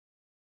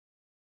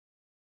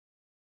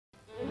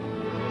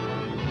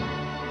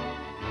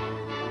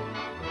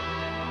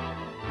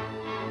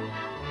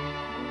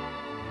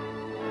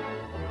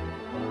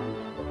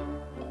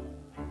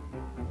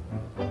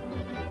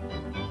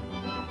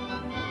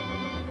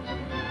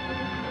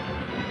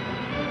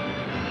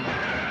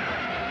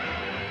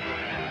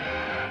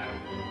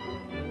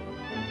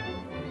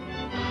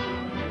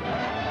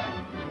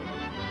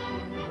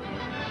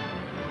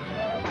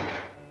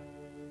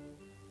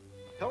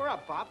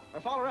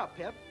follow her up,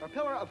 Pip. Or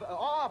pillar of...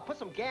 oh, put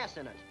some gas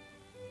in it.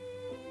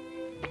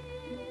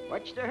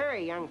 What's the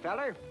hurry, young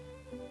feller?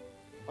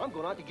 I'm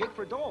going out to gig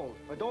for gold.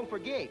 Or don't for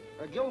gig.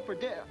 Or gill for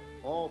dig.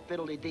 Oh,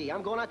 fiddly-dee.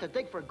 I'm going out to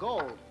dig for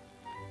gold.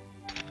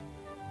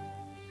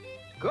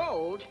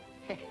 Gold?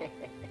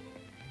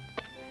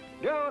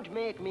 Don't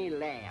make me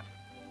laugh.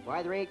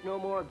 Why, there ain't no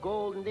more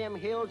gold in them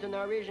hills than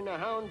there is in a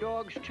hound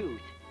dog's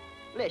tooth.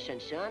 Listen,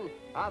 son,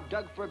 I've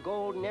dug for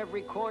gold in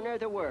every corner of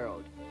the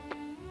world.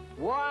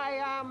 Why,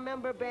 I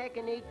remember back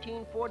in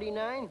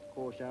 1849, of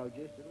course, I was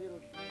just a little...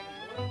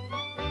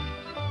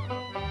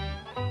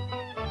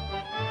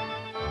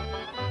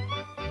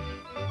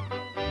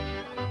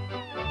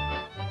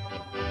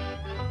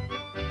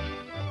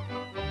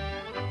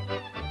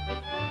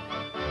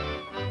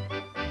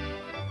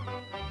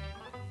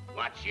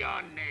 What's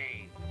your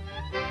name?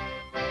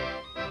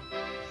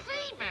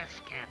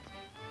 Seabiscuit.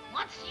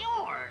 What's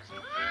yours?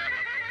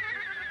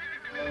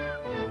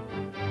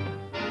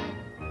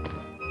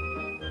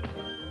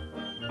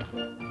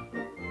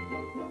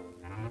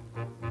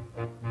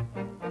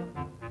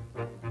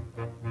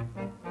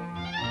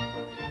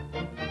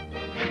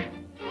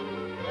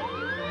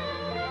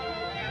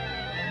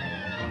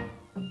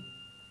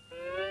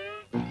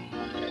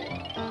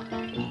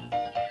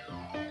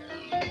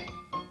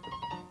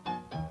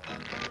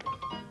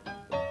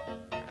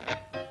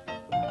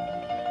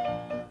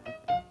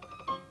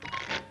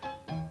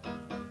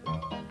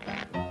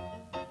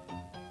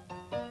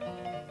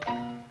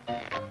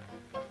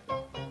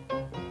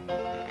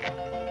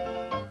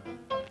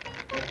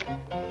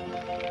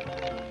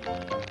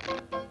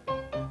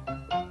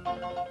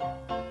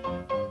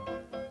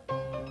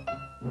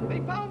 They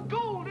found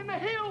gold in the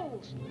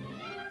hills.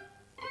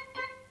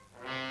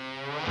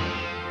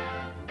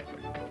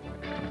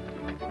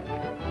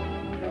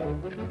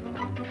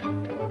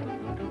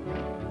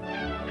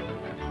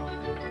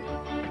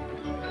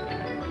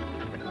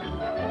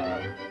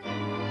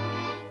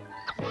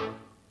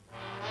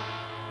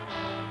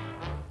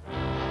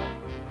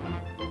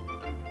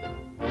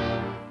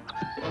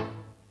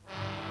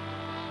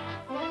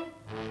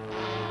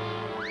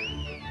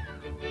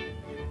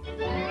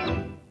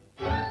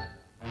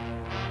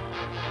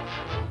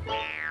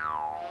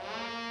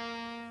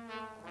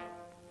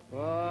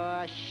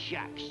 Oh,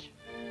 shucks.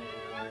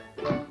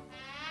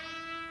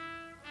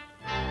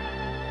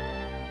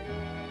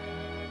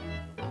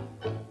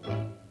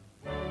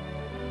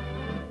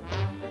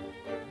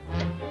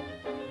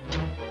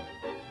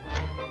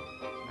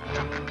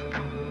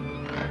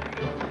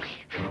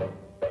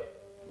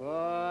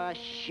 Oh,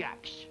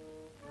 shucks.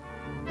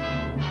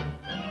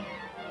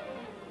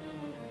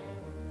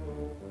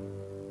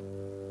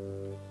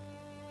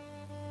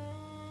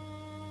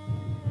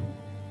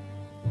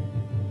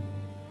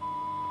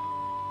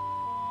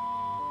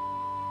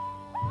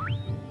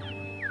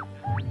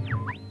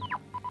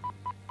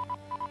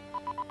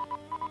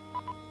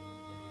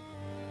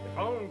 They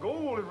found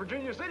gold in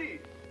Virginia City.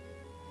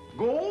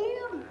 Gold?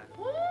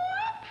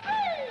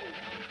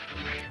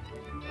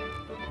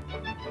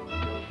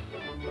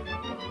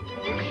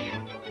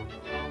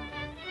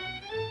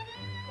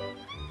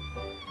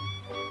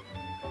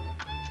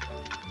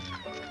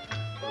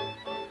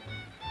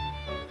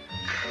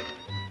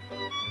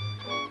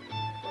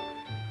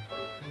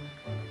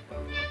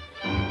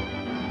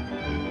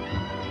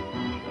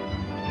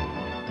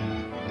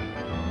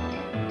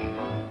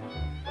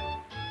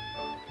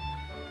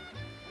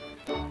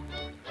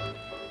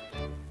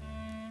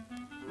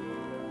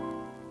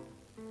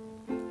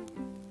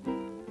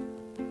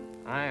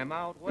 I'm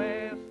out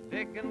west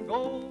digging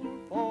gold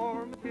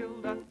for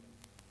Matilda,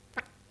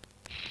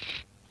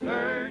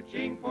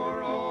 searching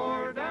for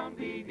ore down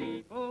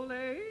beneath the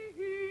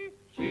lake.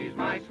 She's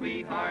my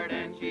sweetheart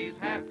and she's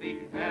happy,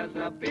 has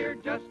a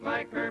beard just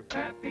like her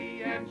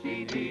pappy, and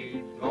she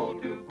needs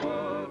gold to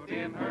put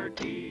in her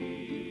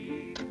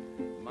teeth.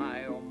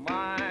 My oh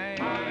my,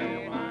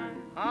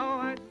 how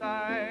I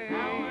sigh,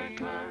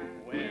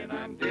 when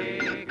I'm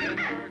digging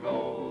for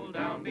gold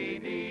down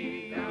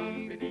beneath.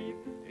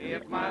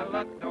 If my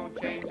luck don't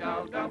change,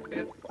 I'll dump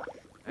it,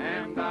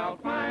 and I'll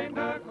find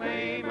a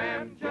claim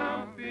and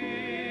jump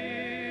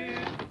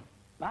in.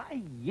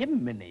 By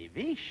Yiminy,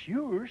 they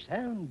sure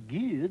sound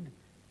good.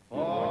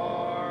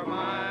 For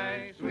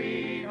my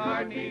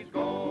sweetheart needs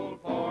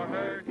gold for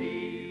her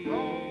teeth.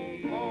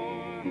 Gold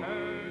for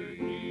her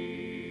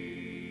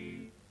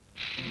teeth.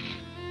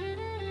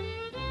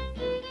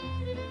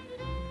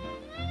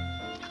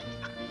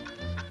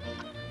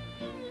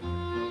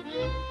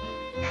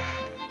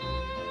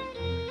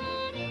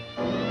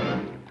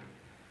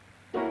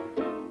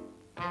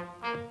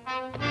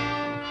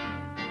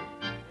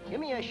 Give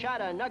me a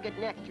shot of nugget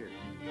nectar.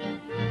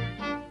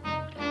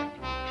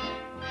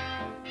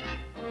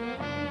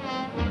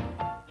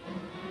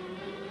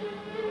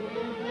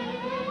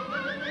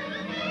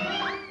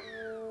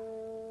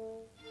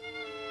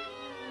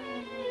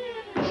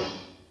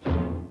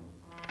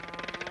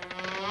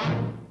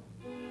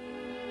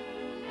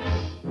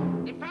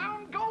 They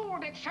found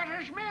gold at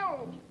Sutter's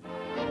Mill.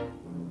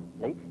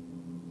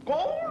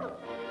 Gold?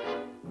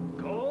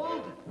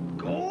 Gold?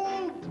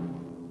 Gold?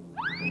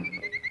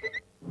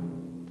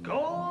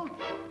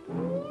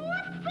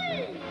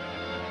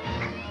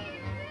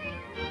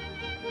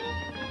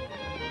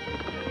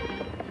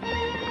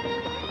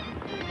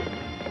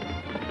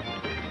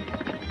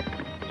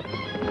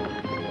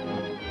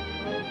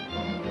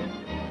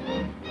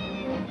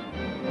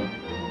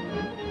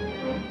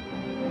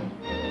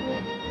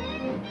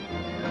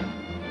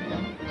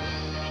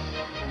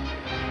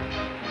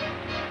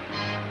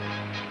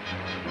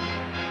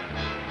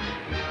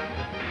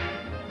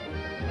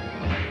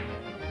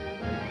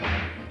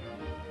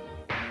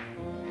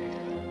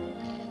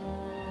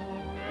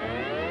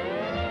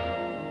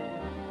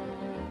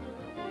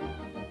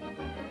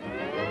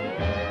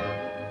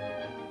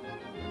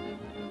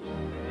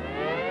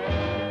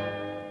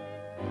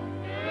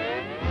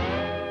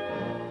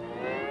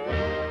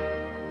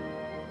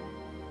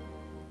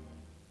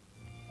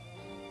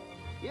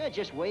 You're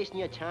just wasting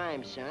your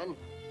time, son.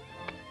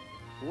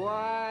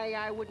 Why,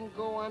 I wouldn't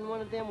go on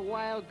one of them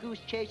wild goose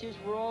chases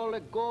for all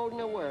the gold in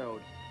the world.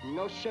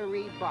 No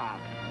siree, Bob.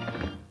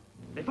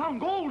 They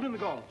found gold in the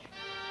gulch.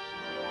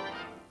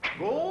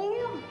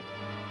 Gold?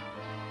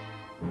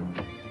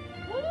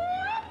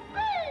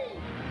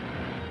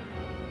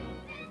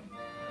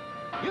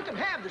 You can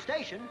have the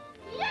station.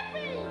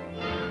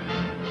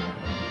 Yippee!